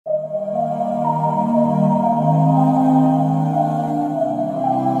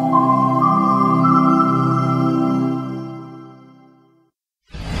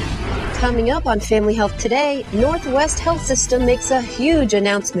Coming up on Family Health Today, Northwest Health System makes a huge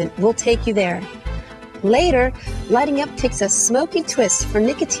announcement. We'll take you there. Later, Lighting Up takes a smoky twist for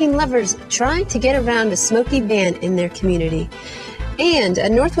nicotine lovers trying to get around a smoky ban in their community. And a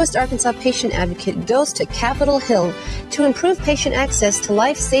Northwest Arkansas patient advocate goes to Capitol Hill to improve patient access to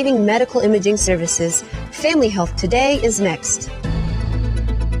life-saving medical imaging services. Family Health Today is next.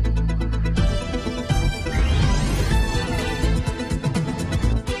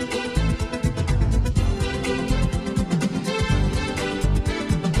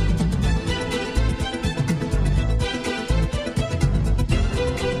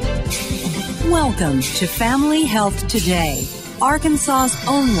 Welcome to Family Health Today, Arkansas's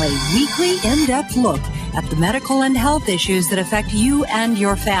only weekly in-depth look at the medical and health issues that affect you and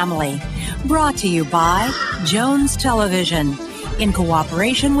your family. Brought to you by Jones Television, in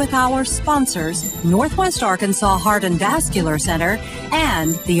cooperation with our sponsors, Northwest Arkansas Heart and Vascular Center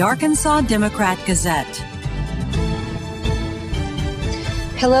and the Arkansas Democrat Gazette.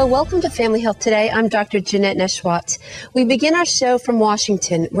 Hello, welcome to Family Health Today. I'm Dr. Janette Nesheiwat. We begin our show from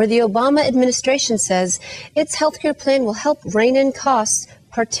Washington, where the Obama administration says its healthcare plan will help rein in costs,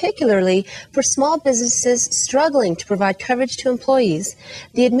 particularly for small businesses struggling to provide coverage to employees.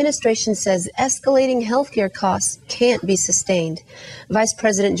 The administration says escalating healthcare costs can't be sustained. Vice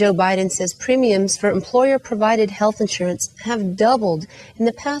President Joe Biden says premiums for employer-provided health insurance have doubled in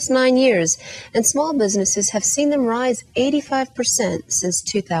the past 9 years, and small businesses have seen them rise 85% since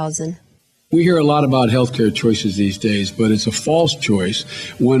 2000. We hear a lot about healthcare choices these days, but it's a false choice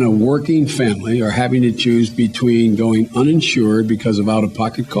when a working family are having to choose between going uninsured because of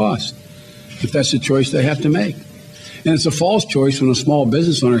out-of-pocket costs, if that's the choice they have to make. And it's a false choice when a small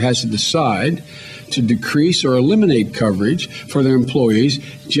business owner has to decide to decrease or eliminate coverage for their employees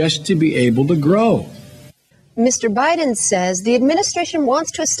just to be able to grow. Mr. Biden says the administration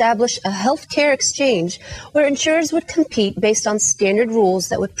wants to establish a health care exchange where insurers would compete based on standard rules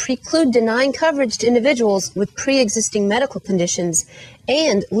that would preclude denying coverage to individuals with pre-existing medical conditions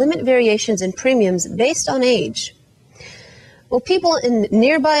and limit variations in premiums based on age. Well, people in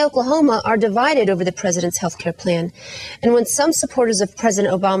nearby Oklahoma are divided over the president's health care plan. And when some supporters of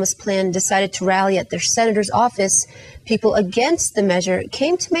President Obama's plan decided to rally at their senator's office, people against the measure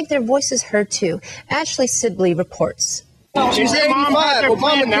came to make their voices heard too. Ashley Sibley reports. She's 85.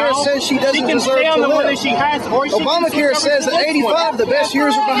 Obamacare says she doesn't deserve to live. Obamacare says at 85 the best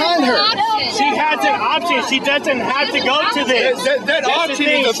years are behind her. She has an option. She doesn't have to go to this. That option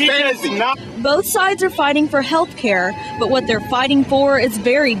is a fantasy. Both sides are fighting for health care, but what they're fighting for is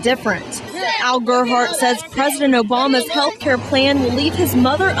very different. Al Gerhardt says President Obama's health care plan will leave his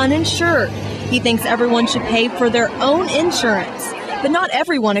mother uninsured. He thinks everyone should pay for their own insurance, but not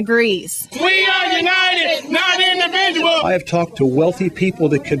everyone agrees. We are united, not individual. I have talked to wealthy people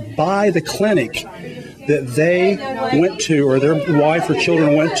that could buy the clinic that they went to or their wife or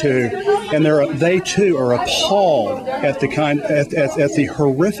children went to, and they too are appalled at the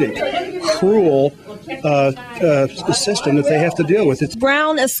horrific, cruel system that they have to deal with.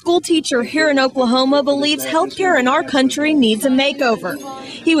 Brown, a school teacher here in Oklahoma, believes healthcare in our country needs a makeover.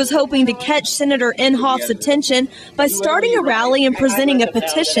 He was hoping to catch Senator Inhofe's attention by starting a rally and presenting a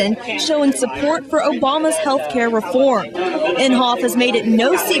petition showing support for Obama's healthcare reform. Inhofe has made it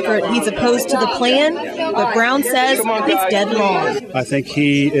no secret he's opposed to the plan, but Brown says he's dead wrong. I think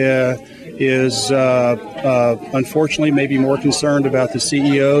he is unfortunately maybe more concerned about the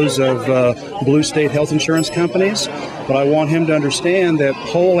CEOs of blue state health insurance companies. But I want him to understand that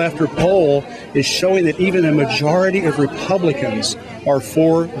poll after poll is showing that even a majority of Republicans are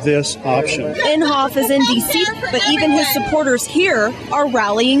for this option. Inhofe is in D.C., but even his supporters here are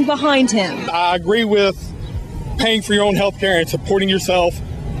rallying behind him. I agree with paying for your own health care and supporting yourself.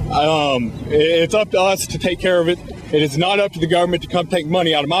 It's up to us to take care of it. It is not up to the government to come take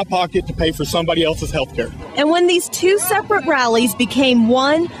money out of my pocket to pay for somebody else's health care. And when these two separate rallies became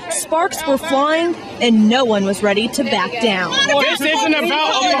one, sparks were flying and no one was ready to back down. This isn't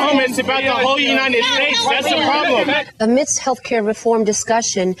about Oklahoma, it's about the whole United States. That's the problem. Amidst healthcare reform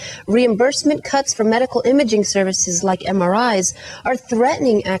discussion, reimbursement cuts for medical imaging services like MRIs are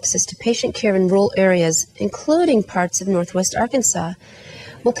threatening access to patient care in rural areas, including parts of Northwest Arkansas.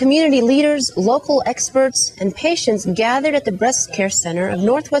 Well, community leaders, local experts, and patients gathered at the Breast Care Center of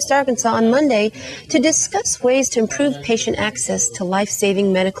Northwest Arkansas on Monday to discuss ways to improve patient access to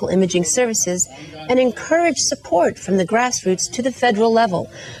life-saving medical imaging services and encourage support from the grassroots to the federal level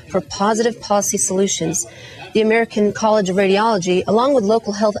for positive policy solutions. The American College of Radiology, along with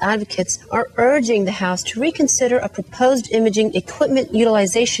local health advocates, are urging the House to reconsider a proposed imaging equipment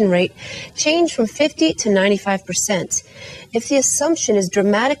utilization rate change from 50 to 95%. If the assumption is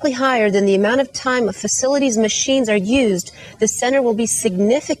dramatically higher than the amount of time a facility's machines are used, the center will be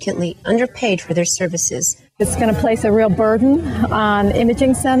significantly underpaid for their services. It's going to place a real burden on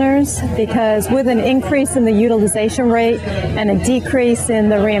imaging centers because with an increase in the utilization rate and a decrease in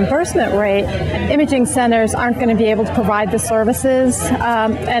the reimbursement rate, imaging centers aren't going to be able to provide the services.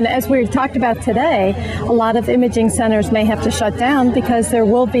 And as we talked about today, a lot of imaging centers may have to shut down because there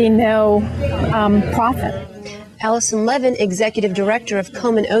will be no profit. Allison Levin, executive director of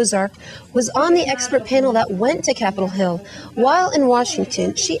Komen Ozark, was on the expert panel that went to Capitol Hill. While in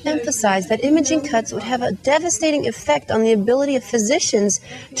Washington, she emphasized that imaging cuts would have a devastating effect on the ability of physicians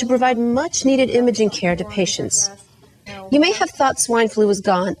to provide much-needed imaging care to patients. You may have thought swine flu was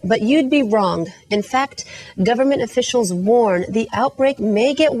gone, but you'd be wrong. In fact, government officials warn the outbreak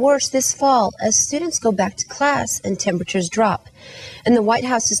may get worse this fall as students go back to class and temperatures drop. And the White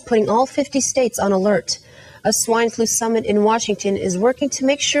House is putting all 50 states on alert. A swine flu summit in Washington is working to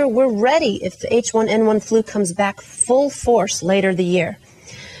make sure we're ready if the H1N1 flu comes back full force later the year.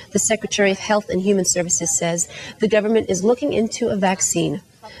 The Secretary of Health and Human Services says the government is looking into a vaccine.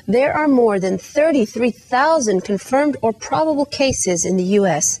 There are more than 33,000 confirmed or probable cases in the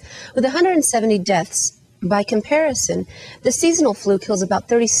U.S., with 170 deaths. By comparison, the seasonal flu kills about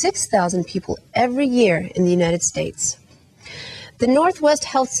 36,000 people every year in the United States. The Northwest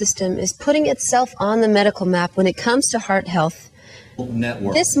Health System is putting itself on the medical map when it comes to heart health.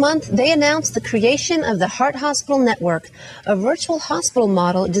 This month, they announced the creation of the Heart Hospital Network, a virtual hospital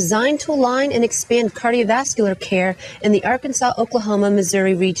model designed to align and expand cardiovascular care in the Arkansas, Oklahoma,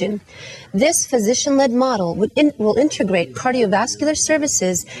 Missouri region. This physician-led model will integrate cardiovascular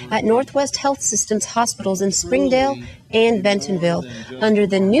services at Northwest Health System's hospitals in Springdale and Bentonville under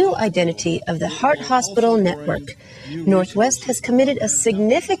the new identity of the Heart Hospital Network. Northwest has committed a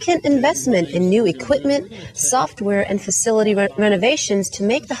significant investment in new equipment, software, and facility renovations to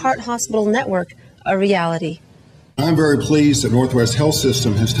make the Heart Hospital Network a reality. I'm very pleased that Northwest Health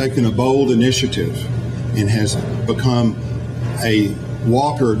System has taken a bold initiative and has become a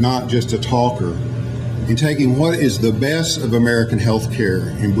walker, not just a talker, in taking what is the best of American healthcare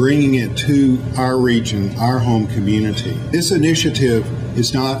and bringing it to our region, our home community. This initiative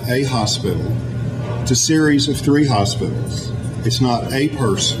is not a hospital. It's a series of 3 hospitals. It's not a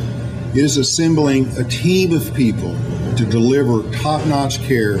person. It is assembling a team of people to deliver top-notch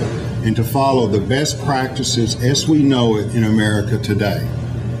care and to follow the best practices as we know it in America today.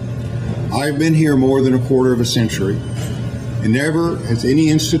 I've been here more than a quarter of a century, and never has any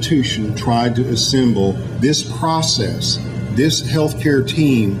institution tried to assemble this process, this healthcare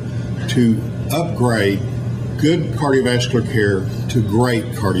team, to upgrade good cardiovascular care to great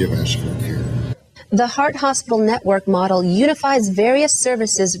cardiovascular care. The Heart Hospital Network model unifies various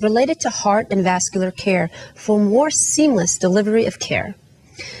services related to heart and vascular care for more seamless delivery of care.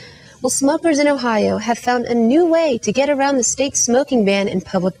 Well, smokers in Ohio have found a new way to get around the state smoking ban in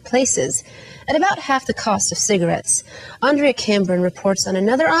public places at about half the cost of cigarettes. Andrea Camburn reports on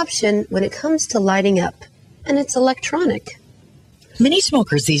another option when it comes to lighting up, and it's electronic. Many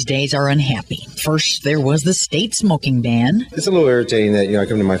smokers these days are unhappy. First, there was the state smoking ban. It's a little irritating that, I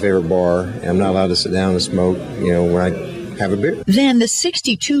come to my favorite bar and I'm not allowed to sit down and smoke, when I have a beer. Then the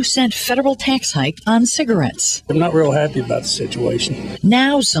 62-cent federal tax hike on cigarettes. I'm not real happy about the situation.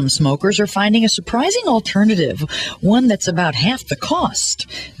 Now some smokers are finding a surprising alternative, one that's about half the cost.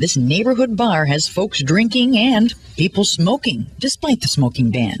 This neighborhood bar has folks drinking and people smoking, despite the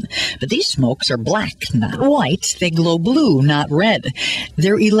smoking ban. But these smokes are black, not white. They glow blue, not red.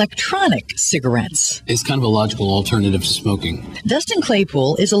 They're electronic cigarettes. It's kind of a logical alternative to smoking. Dustin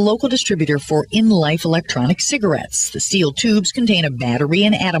Claypool is a local distributor for In-Life electronic cigarettes. The steel tubes contain a battery,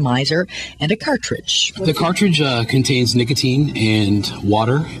 an atomizer, and a cartridge. The cartridge contains nicotine and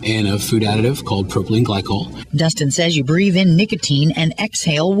water and a food additive called propylene glycol. Dustin says you breathe in nicotine and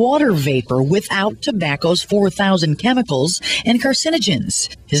exhale water vapor without tobacco's 4,000 chemicals and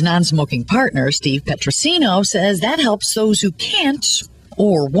carcinogens. His non-smoking partner, Steve Petrosino, says that helps those who can't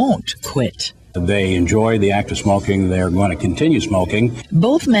or won't quit. They enjoy the act of smoking. They're going to continue smoking.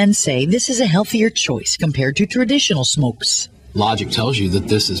 Both men say this is a healthier choice compared to traditional smokes. Logic tells you that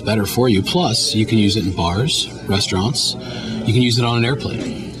this is better for you. Plus, you can use it in bars, restaurants. You can use it on an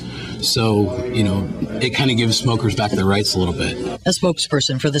airplane. So, it kind of gives smokers back their rights a little bit. A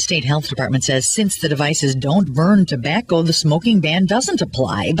spokesperson for the state health department says since the devices don't burn tobacco, the smoking ban doesn't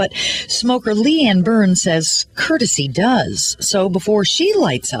apply. But smoker Leanne Burns says courtesy does. So before she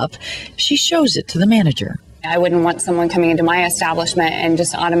lights up, she shows it to the manager. I wouldn't want someone coming into my establishment and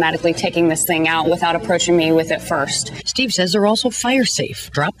just automatically taking this thing out without approaching me with it first. Steve says they're also fire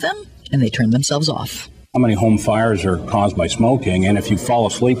safe. Drop them and they turn themselves off. How many home fires are caused by smoking? And if you fall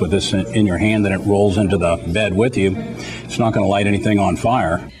asleep with this in your hand and it rolls into the bed with you, it's not going to light anything on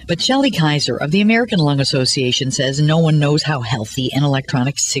fire. But Shelley Kaiser of the American Lung Association says no one knows how healthy an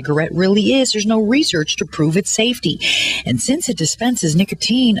electronic cigarette really is. There's no research to prove its safety. And since it dispenses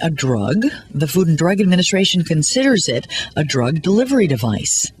nicotine, a drug, the Food and Drug Administration considers it a drug delivery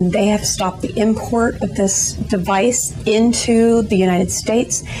device. They have stopped the import of this device into the United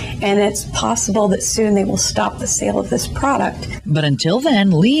States, and it's possible that soon they will stop the sale of this product. But until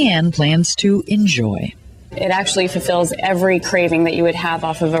then, Leanne plans to enjoy. It actually fulfills every craving that you would have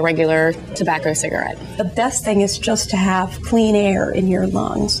off of a regular tobacco cigarette. The best thing is just to have clean air in your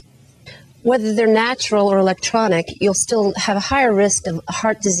lungs. Whether they're natural or electronic, you'll still have a higher risk of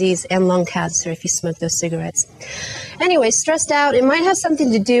heart disease and lung cancer if you smoke those cigarettes. Anyway, stressed out, it might have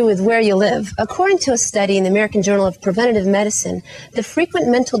something to do with where you live. According to a study in the American Journal of Preventive Medicine, the frequent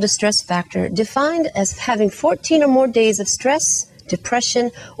mental distress factor, defined as having 14 or more days of stress,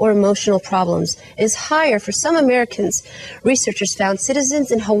 depression, or emotional problems, is higher for some Americans. Researchers found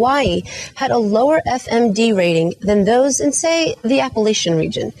citizens in Hawaii had a lower FMD rating than those in, say, the Appalachian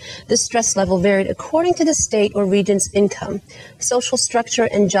region. The stress level varied according to the state or region's income, social structure,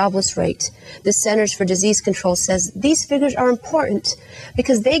 and jobless rate. The Centers for Disease Control says these figures are important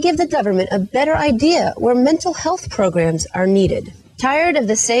because they give the government a better idea where mental health programs are needed. Tired of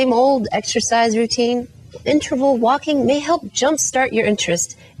the same old exercise routine? Interval walking may help jumpstart your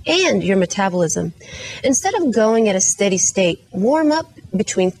interest and your metabolism. Instead of going at a steady state, warm up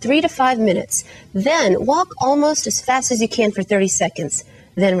between 3 to 5 minutes, then walk almost as fast as you can for 30 seconds,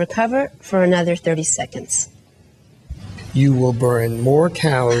 then recover for another 30 seconds. You will burn more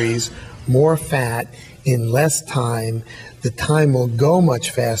calories, more fat in less time. The time will go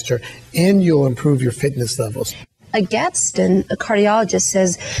much faster, and you'll improve your fitness levels. Gadsden, a cardiologist,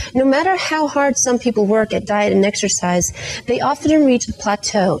 says no matter how hard some people work at diet and exercise, they often reach a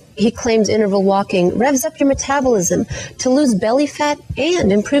plateau. He claims interval walking revs up your metabolism to lose belly fat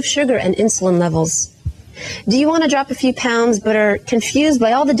and improve sugar and insulin levels. Do you want to drop a few pounds but are confused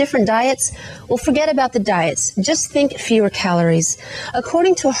by all the different diets? Well, forget about the diets. Just think fewer calories.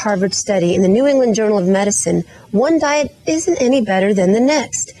 According to a Harvard study in the New England Journal of Medicine, one diet isn't any better than the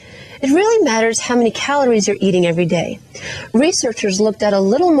next. It really matters how many calories you're eating every day. Researchers looked at a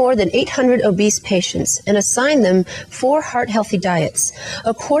little more than 800 obese patients and assigned them 4 heart-healthy diets,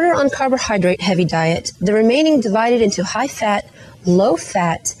 a quarter on carbohydrate-heavy diet, the remaining divided into high-fat,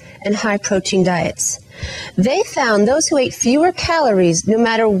 low-fat, and high-protein diets. They found those who ate fewer calories, no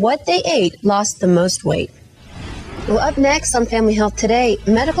matter what they ate, lost the most weight. Well, up next on Family Health Today,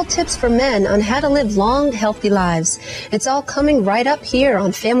 medical tips for men on how to live long, healthy lives. It's all coming right up here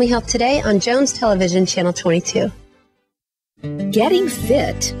on Family Health Today on Jones Television, Channel 22. Getting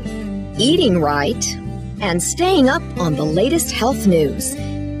fit, eating right, and staying up on the latest health news.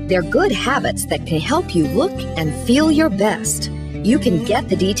 They're good habits that can help you look and feel your best. You can get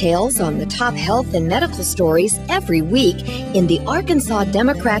the details on the top health and medical stories every week in the Arkansas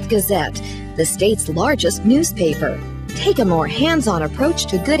Democrat-Gazette, the state's largest newspaper. Take a more hands-on approach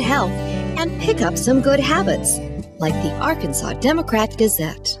to good health and pick up some good habits, like the Arkansas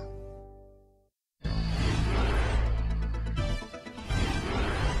Democrat-Gazette.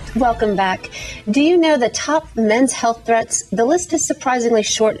 Welcome back. Do you know the top men's health threats? The list is surprisingly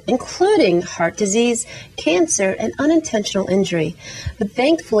short, including heart disease, cancer, and unintentional injury. But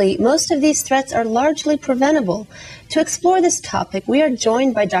thankfully, most of these threats are largely preventable. To explore this topic, we are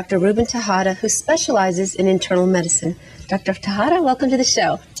joined by Dr. Ruben Tejada, who specializes in internal medicine. Dr. Tejada, welcome to the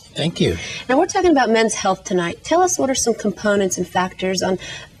show. Thank you. Now, we're talking about men's health tonight. Tell us what are some components and factors on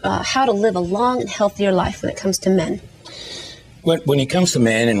how to live a long and healthier life when it comes to men. When it comes to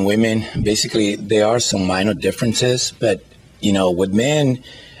men and women, basically there are some minor differences, but with men,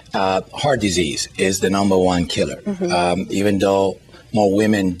 heart disease is the #1 killer. Even though more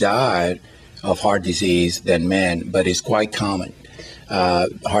women die of heart disease than men, but it's quite common.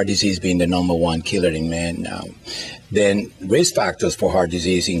 Heart disease being the #1 killer in men now. Then risk factors for heart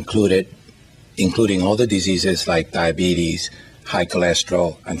disease including all the diseases like diabetes, high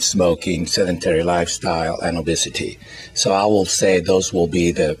cholesterol, and smoking, sedentary lifestyle, and obesity. So I will say those will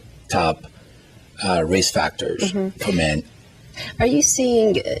be the top risk factors for men. Are you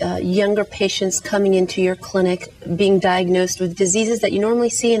seeing younger patients coming into your clinic being diagnosed with diseases that you normally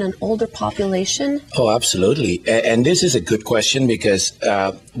see in an older population? Oh, absolutely. And this is a good question because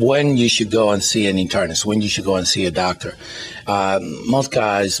when you should go and see an internist, when you should go and see a doctor. Most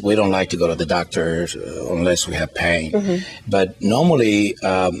guys, we don't like to go to the doctor unless we have pain. But normally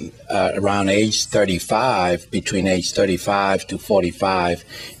around age 35, between age 35 to 45,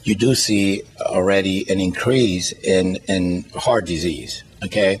 you do see already an increase in heart disease,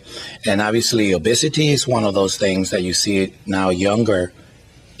 okay? And obviously obesity is one of those things that you see now younger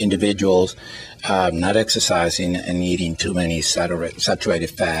individuals not exercising and eating too many saturated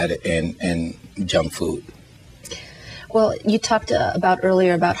fat and junk food. Well, you talked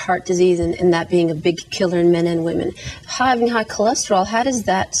earlier about heart disease and that being a big killer in men and women. Having high cholesterol, how does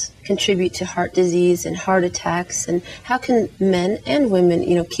that contribute to heart disease and heart attacks? And how can men and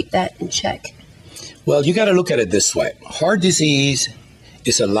women, keep that in check? Well, you got to look at it this way. Heart disease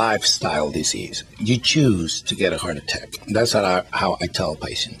is a lifestyle disease. You choose to get a heart attack. That's how I tell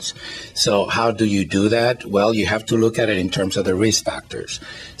patients. So how do you do that? Well, you have to look at it in terms of the risk factors.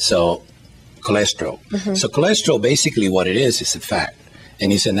 So cholesterol. So cholesterol, basically what it is a fat,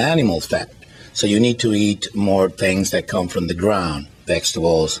 and it's an animal fat. So you need to eat more things that come from the ground,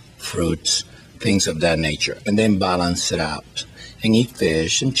 vegetables, fruits, things of that nature, and then balance it out. And eat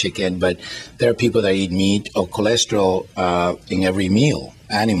fish and chicken, but there are people that eat meat or cholesterol in every meal,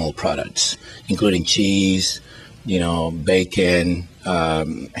 animal products, including cheese, bacon,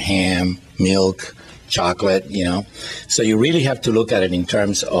 ham, milk, chocolate, So you really have to look at it in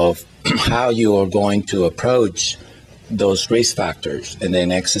terms of how you are going to approach those risk factors, and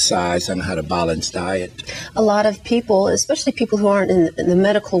then exercise and how to balance diet. A lot of people, especially people who aren't in the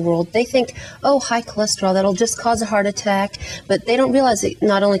medical world, they think, oh, high cholesterol, that'll just cause a heart attack. But they don't realize that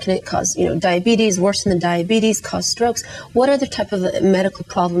not only can it cause, diabetes, worse than the diabetes, cause strokes. What other type of medical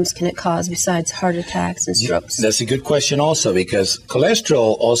problems can it cause besides heart attacks and strokes? That's a good question also, because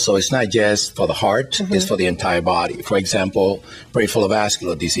cholesterol also is not just for the heart, it's for the entire body. For example, peripheral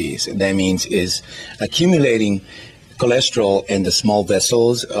vascular disease. That means is accumulating cholesterol in the small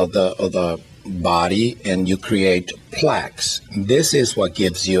vessels of the body, and you create plaques. This is what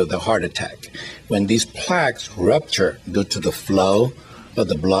gives you the heart attack. When these plaques rupture due to the flow of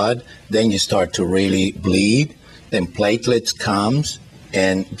the blood, then you start to really bleed. Then platelets comes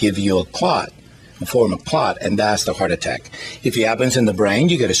and give you a clot, form a clot, and that's the heart attack. If it happens in the brain,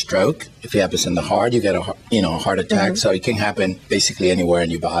 you get a stroke. If it happens in the heart, you get a heart attack. So it can happen basically anywhere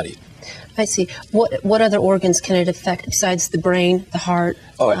in your body. I see. What other organs can it affect besides the brain, the heart?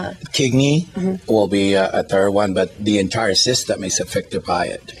 Kidney will be a third one, but the entire system is affected by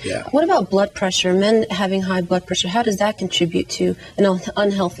it. Yeah. What about blood pressure? Men having high blood pressure, how does that contribute to an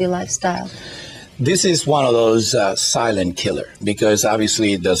unhealthy lifestyle? This is one of those silent killer, because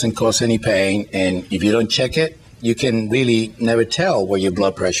obviously it doesn't cause any pain, and if you don't check it, you can really never tell where your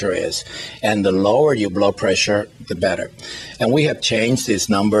blood pressure is. And the lower your blood pressure, the better. And we have changed these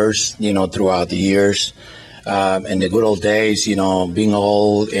numbers, throughout the years. In the good old days, being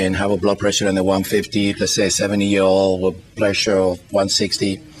old and have a blood pressure in the 150, let's say 70-year-old with pressure of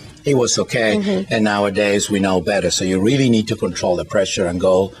 160, it was okay. And nowadays we know better. So you really need to control the pressure and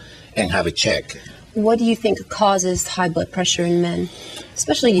go and have a check. What do you think causes high blood pressure in men?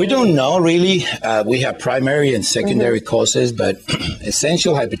 Especially we don't know really. We have primary and secondary causes, but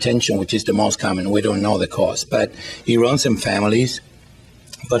essential hypertension, which is the most common, we don't know the cause. But it runs in families.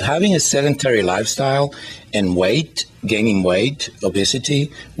 But having a sedentary lifestyle and gaining weight,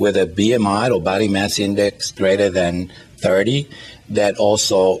 obesity, with a BMI or body mass index greater than 30, that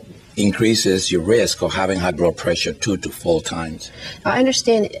also increases your risk of having high blood pressure 2 to 4 times. I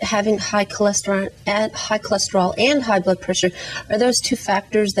understand having high cholesterol and high blood pressure. Are those two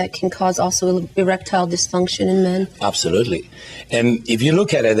factors that can cause also erectile dysfunction in men? Absolutely. And if you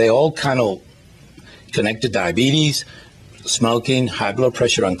look at it, they all kind of connect to diabetes, smoking, high blood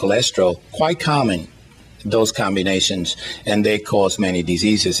pressure, and cholesterol. Quite common, those combinations, and they cause many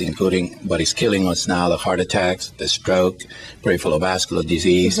diseases, including what is killing us now, the heart attacks, the stroke, peripheral vascular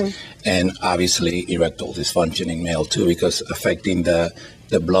disease, and obviously erectile dysfunction in male too, because affecting the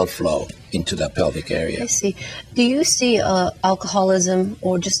blood flow into the pelvic area. I see. Do you see alcoholism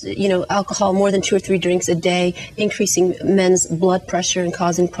or just, alcohol, more than 2 or 3 drinks a day, increasing men's blood pressure and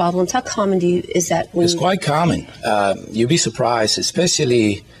causing problems? How common is that? It's quite common. You'd be surprised,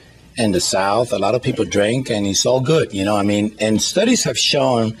 especially in the South. A lot of people drink and it's all good, and studies have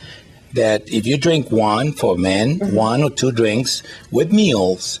shown that if you drink one for men, 1 or 2 drinks with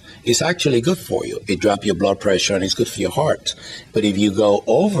meals, it's actually good for you. It drops your blood pressure and it's good for your heart. But if you go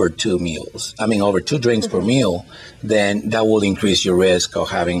over 2 drinks per meal, then that will increase your risk of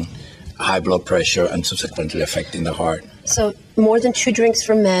having high blood pressure and subsequently affecting the heart. So more than 2 drinks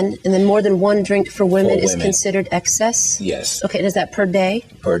for men and then more than 1 drink for women is considered excess? Yes. Okay, and is that per day?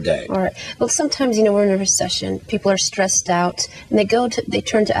 Per day. All right. Well, sometimes, we're in a recession. People are stressed out and they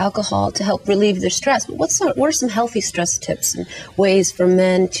turn to alcohol to help relieve their stress. But what are some healthy stress tips and ways for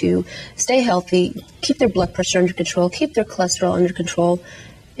men to stay healthy, keep their blood pressure under control, keep their cholesterol under control,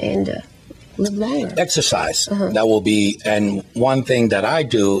 and live longer? Exercise. That will be, and one thing that I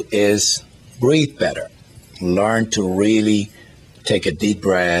do is breathe better. Learn to really take a deep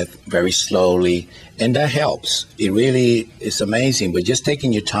breath very slowly, and that helps. It really is amazing, but just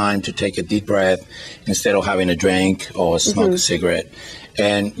taking your time to take a deep breath instead of having a drink or smoke a cigarette,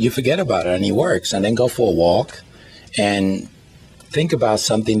 and you forget about it and it works. And then go for a walk and think about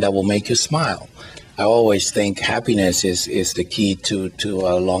something that will make you smile. I always think happiness is the key to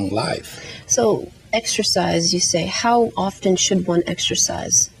a long life. So exercise, you say, how often should one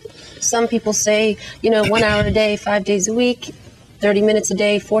exercise? Some people say, 1 hour a day, 5 days a week, 30 minutes a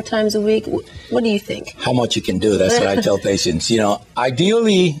day, 4 times a week. What do you think? How much you can do, that's what I tell patients.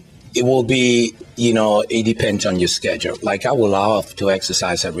 Ideally, it will be, it depends on your schedule. Like I would love to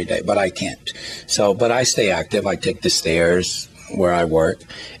exercise every day, but I can't. But I stay active. I take the stairs where I work.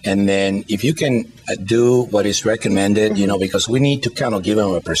 And then if you can do what is recommended, because we need to kind of give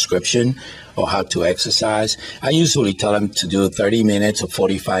them a prescription of how to exercise. I usually tell them to do 30 minutes or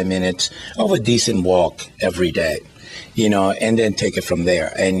 45 minutes of a decent walk every day, and then take it from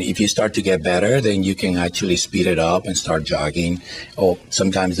there. And if you start to get better, then you can actually speed it up and start jogging, or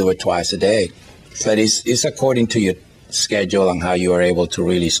sometimes do it twice a day. But it's according to your schedule and how you are able to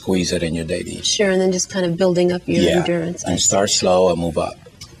really squeeze it in your daily. Sure, and then just kind of building up your endurance. And start slow and move up.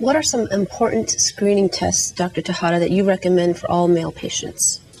 What are some important screening tests, Dr. Tejada, that you recommend for all male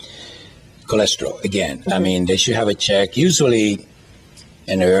patients? Cholesterol, again. I mean, they should have a check. Usually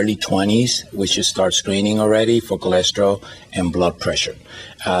in the early 20s, we should start screening already for cholesterol and blood pressure.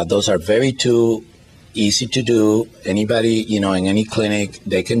 Those are very easy to do. Anybody, in any clinic,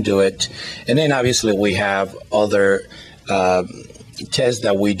 they can do it. And then obviously we have other tests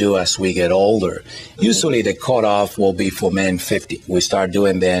that we do as we get older. Usually the cutoff will be for men 50. We start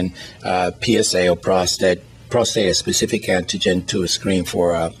doing then PSA or prostate-specific antigen to screen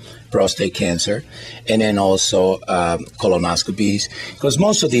for prostate cancer, and then also colonoscopies, because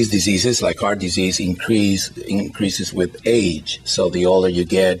most of these diseases, like heart disease, increases with age. So the older you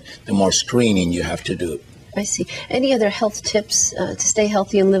get, the more screening you have to do. I see. Any other health tips to stay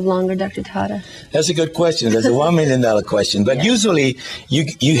healthy and live longer, Dr. Tejada? That's a good question. That's a $1 million question. But usually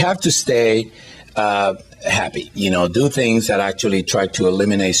you have to stay happy. Do things that actually try to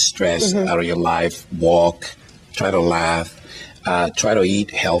eliminate stress out of your life. Walk, try to laugh. Try to eat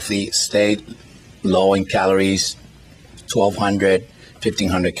healthy, stay low in calories, 1,200,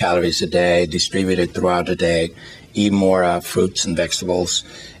 1,500 calories a day, distributed throughout the day. Eat more fruits and vegetables,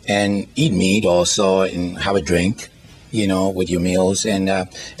 and eat meat also, and have a drink, with your meals, and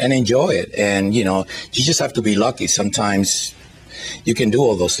enjoy it. And, you just have to be lucky. Sometimes you can do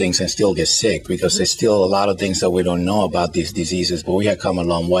all those things and still get sick, because there's still a lot of things that we don't know about these diseases, but we have come a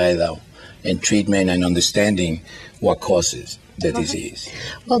long way, though, in treatment and understanding what causes the disease.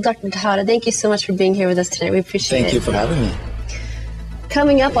 Well, Dr. Tejada, thank you so much for being here with us today. We appreciate it. Thank you for having me.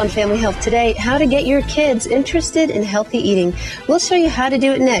 Coming up on Family Health Today, how to get your kids interested in healthy eating. We'll show you how to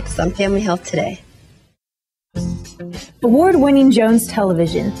do it next on Family Health Today. Award-winning Jones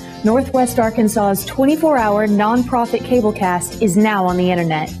Television, Northwest Arkansas's 24-hour nonprofit cablecast, is now on the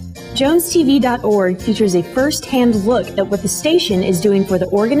internet. JonesTV.org features a first-hand look at what the station is doing for the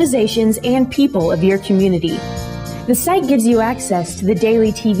organizations and people of your community. The site gives you access to the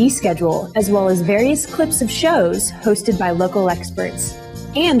daily TV schedule, as well as various clips of shows hosted by local experts.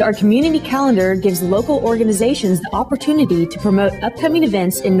 And our community calendar gives local organizations the opportunity to promote upcoming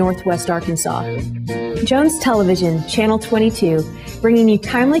events in Northwest Arkansas. Jones Television, Channel 22, bringing you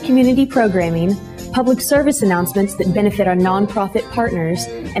timely community programming, public service announcements that benefit our nonprofit partners,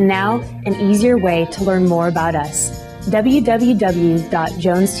 and now an easier way to learn more about us.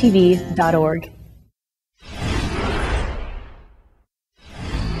 www.jonestv.org.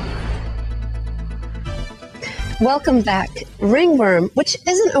 Welcome back. Ringworm, which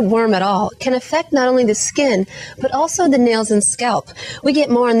isn't a worm at all, can affect not only the skin, but also the nails and scalp. We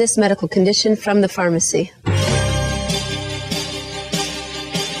get more on this medical condition from the pharmacy.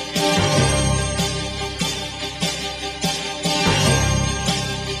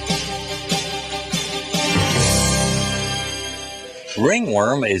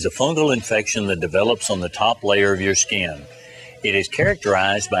 Ringworm is a fungal infection that develops on the top layer of your skin. It is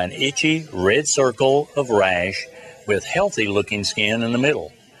characterized by an itchy red circle of rash with healthy-looking skin in the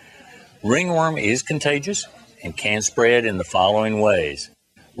middle. Ringworm is contagious and can spread in the following ways.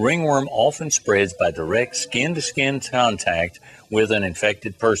 Ringworm often spreads by direct skin-to-skin contact with an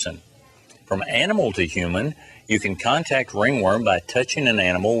infected person. From animal to human, you can contact ringworm by touching an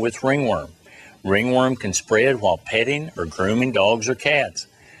animal with ringworm. Ringworm can spread while petting or grooming dogs or cats.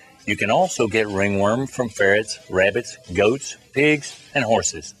 You can also get ringworm from ferrets, rabbits, goats, pigs, and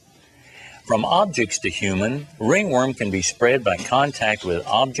horses. From objects to human, ringworm can be spread by contact with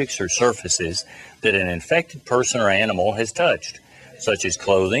objects or surfaces that an infected person or animal has touched, such as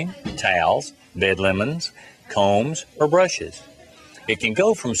clothing, towels, bed linens, combs, or brushes. It can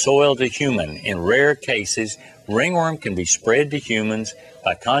go from soil to human. In rare cases, ringworm can be spread to humans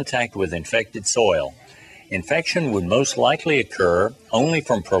by contact with infected soil. Infection would most likely occur only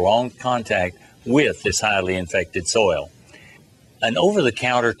from prolonged contact with this highly infected soil. An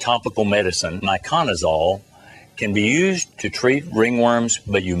over-the-counter topical medicine, miconazole, can be used to treat ringworms,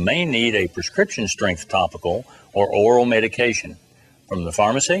 but you may need a prescription-strength topical or oral medication. From the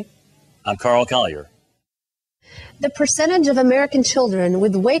pharmacy, I'm Carl Collier. The percentage of American children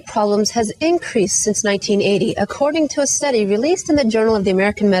with weight problems has increased since 1980, according to a study released in the Journal of the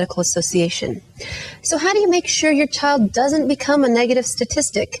American Medical Association. So how do you make sure your child doesn't become a negative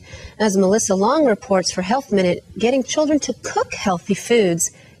statistic? As Melissa Long reports for Health Minute, getting children to cook healthy foods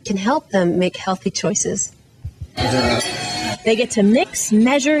can help them make healthy choices. They get to mix,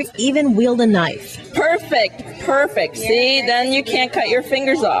 measure, even wield a knife. Perfect. See, then you can't cut your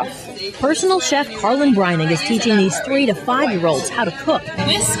fingers off. Personal chef Carlin Brining is teaching these 3 to 5-year-olds how to cook.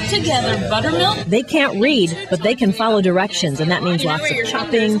 Whisk together buttermilk. They can't read, but they can follow directions, and that means lots of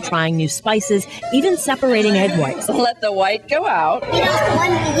chopping, trying new spices, even separating egg whites. Let the white go out.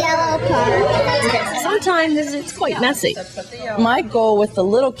 One yellow part. Sometimes it's quite messy. My goal with the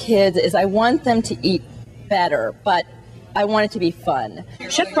little kids is I want them to eat better, but I want it to be fun.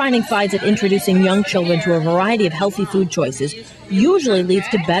 Chef Brining finds that introducing young children to a variety of healthy food choices usually leads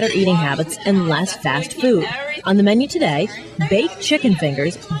to better eating habits and less fast food. On the menu today, baked chicken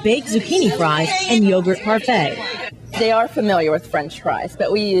fingers, baked zucchini fries, and yogurt parfait. They are familiar with French fries,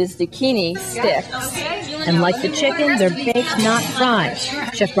 but we use zucchini sticks. And like the chicken, they're baked, not fried.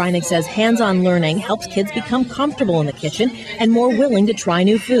 Chef Brining says hands-on learning helps kids become comfortable in the kitchen and more willing to try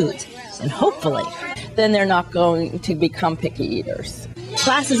new foods. And hopefully, then they're not going to become picky eaters.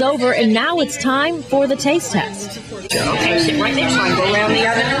 Class is over, and now it's time for the taste test. Okay, sit right next one. Go around the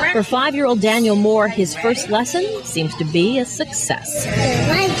other direction. For 5-year-old Daniel Moore, his first lesson seems to be a success.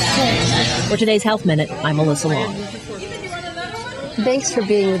 For today's Health Minute, I'm Melissa Long. Thanks for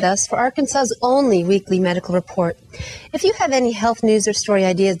being with us for Arkansas's only weekly medical report. If you have any health news or story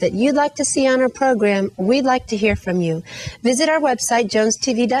ideas that you'd like to see on our program, we'd like to hear from you. Visit our website,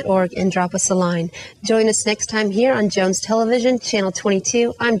 jonestv.org, and drop us a line. Join us next time here on Jones Television, Channel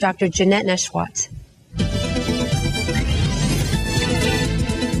 22. I'm Dr. Janette Nesheiwat.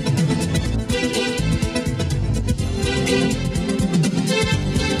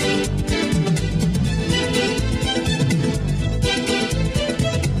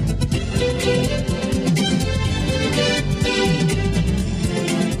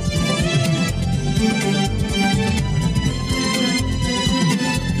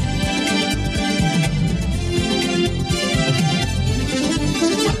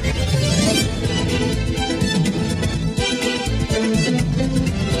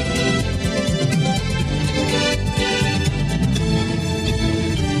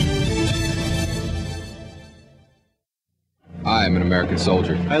 I am an American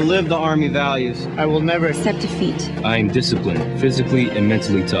soldier. I live the Army values. I will never accept defeat. I am disciplined, physically and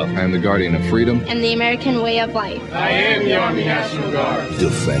mentally tough. I am the guardian of freedom and the American way of life. I am the Army National Guard.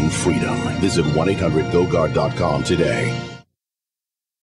 Defend freedom. Visit 1-800-GO-GUARD.com today.